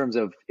 So in terms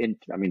of,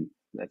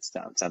 that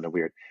sounded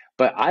weird,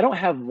 but I don't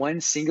have one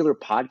singular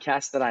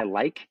podcast that I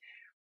like.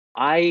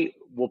 I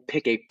will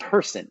pick a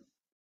person.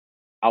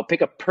 I'll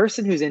pick a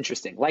person who's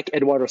interesting, like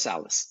Eduardo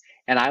Salas,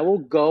 and I will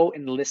go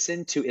and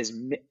listen to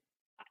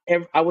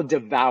I will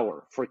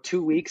devour for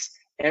 2 weeks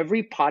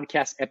every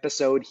podcast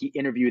episode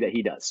interview that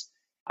he does.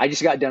 I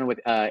just got done with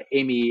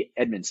Amy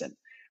Edmondson,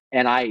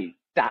 and I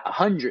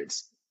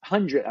hundreds, I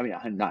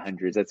mean, not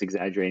hundreds, that's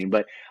exaggerating,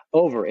 but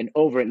over and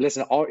over, and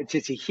listen to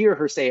hear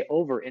her say it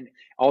over, and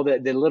all the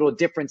little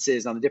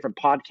differences on the different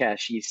podcasts.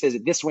 She says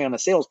it this way on the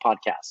sales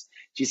podcast.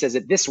 She says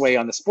it this way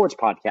on the sports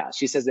podcast.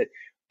 She says it,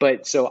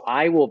 but so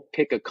I will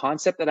pick a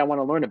concept that I want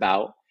to learn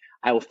about.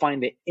 I will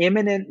find the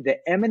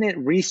eminent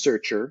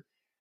researcher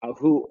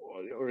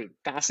or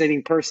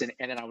fascinating person,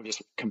 and then I would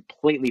just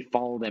completely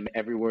follow them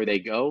everywhere they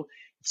go,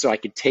 so I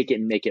could take it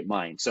and make it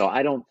mine. So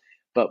I don't,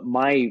 but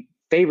my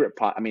favorite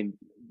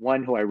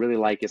one who I really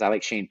like is I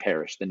like Shane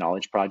Parrish, The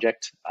Knowledge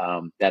Project.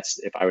 That's,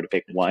 if I were to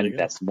pick one,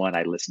 that's one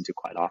I listen to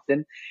quite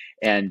often,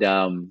 and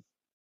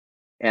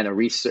a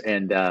research,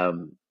 and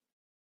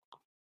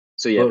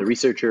so yeah, the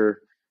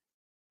researcher.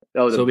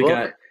 Oh, the so we book,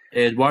 got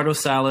Eduardo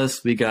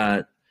Salas, we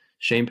got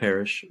Shane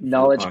Parrish,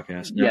 Knowledge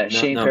podcast. Yeah,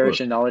 Shane Parrish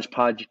and Knowledge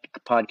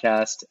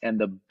podcast, and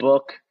the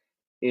book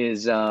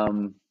is I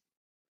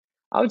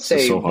would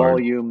say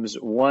volumes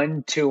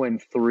 1, 2,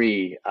 and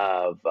 3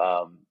 of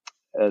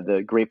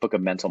the Great Book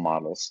of Mental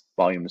Models,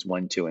 volumes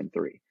 1, 2, and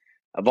 3.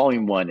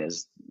 Volume 1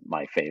 is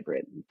my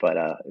favorite, but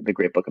the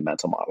Great Book of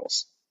Mental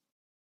Models.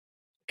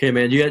 Okay,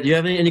 man. Do you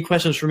have any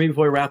questions for me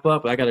before we wrap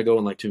up? I got to go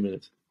in like 2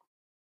 minutes.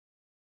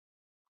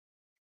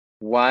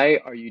 Why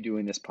are you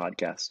doing this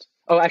podcast?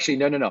 Oh, actually,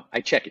 no.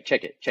 Check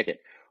it.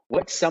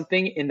 What's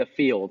something in the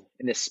field,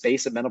 in the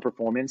space of mental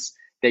performance,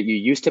 that you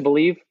used to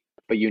believe,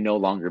 but you no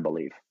longer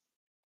believe?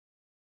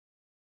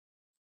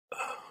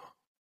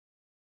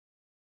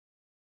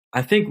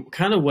 I think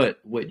kind of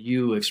what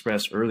you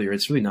expressed earlier,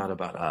 it's really not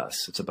about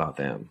us. It's about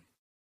them.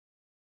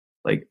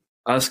 Like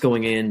us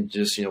going in,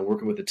 just,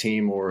 working with a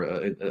team or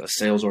a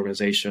sales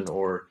organization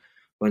or a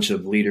bunch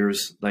of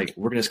leaders, like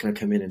we're just going to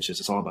come in and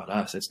it's all about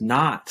us. It's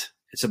not.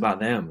 It's about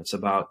them. It's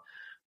about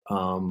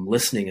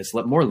listening. It's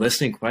more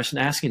listening, question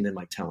asking than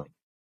like telling.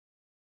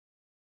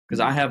 Because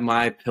I have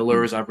my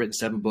pillars. I've written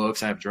 7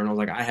 books. I have journals.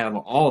 Like I have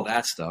all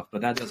that stuff,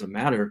 but that doesn't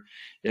matter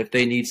if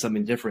they need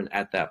something different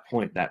at that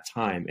point, that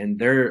time. And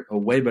they're a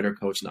way better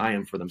coach than I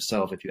am for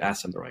themselves if you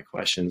ask them the right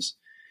questions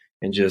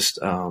and just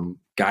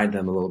guide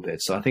them a little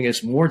bit. So I think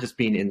it's more just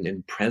being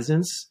in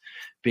presence,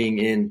 being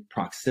in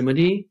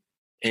proximity,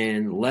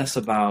 and less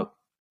about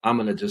I'm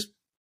going to just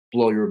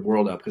blow your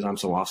world up because I'm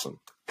so awesome.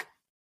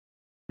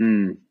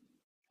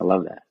 I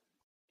love that.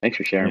 Thanks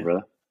for sharing,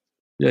 brother.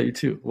 Yeah, you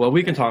too. Well,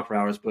 we can talk for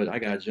hours, but I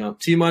got to jump.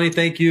 T-Money,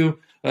 thank you.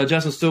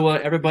 Justin Stuwa,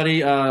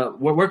 everybody,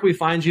 where can we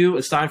find you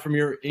aside from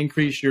your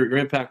Increase Your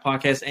Impact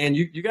podcast? And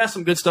you got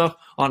some good stuff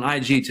on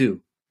IG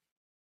too.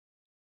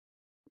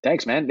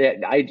 Thanks, man.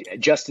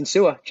 Justin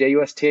Sua,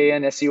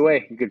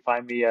 JUSTANSUA. You can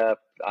find me on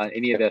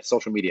any of the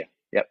social media.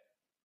 Yep.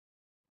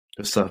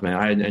 Good stuff, man.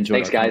 I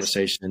enjoyed our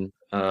conversation.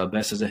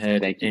 Best is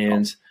ahead. Thank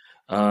you,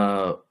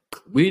 and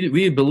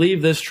we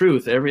believe this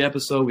truth. Every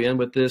episode we end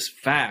with this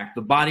fact.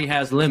 The body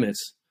has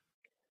limits,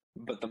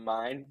 but the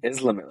mind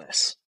is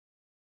limitless.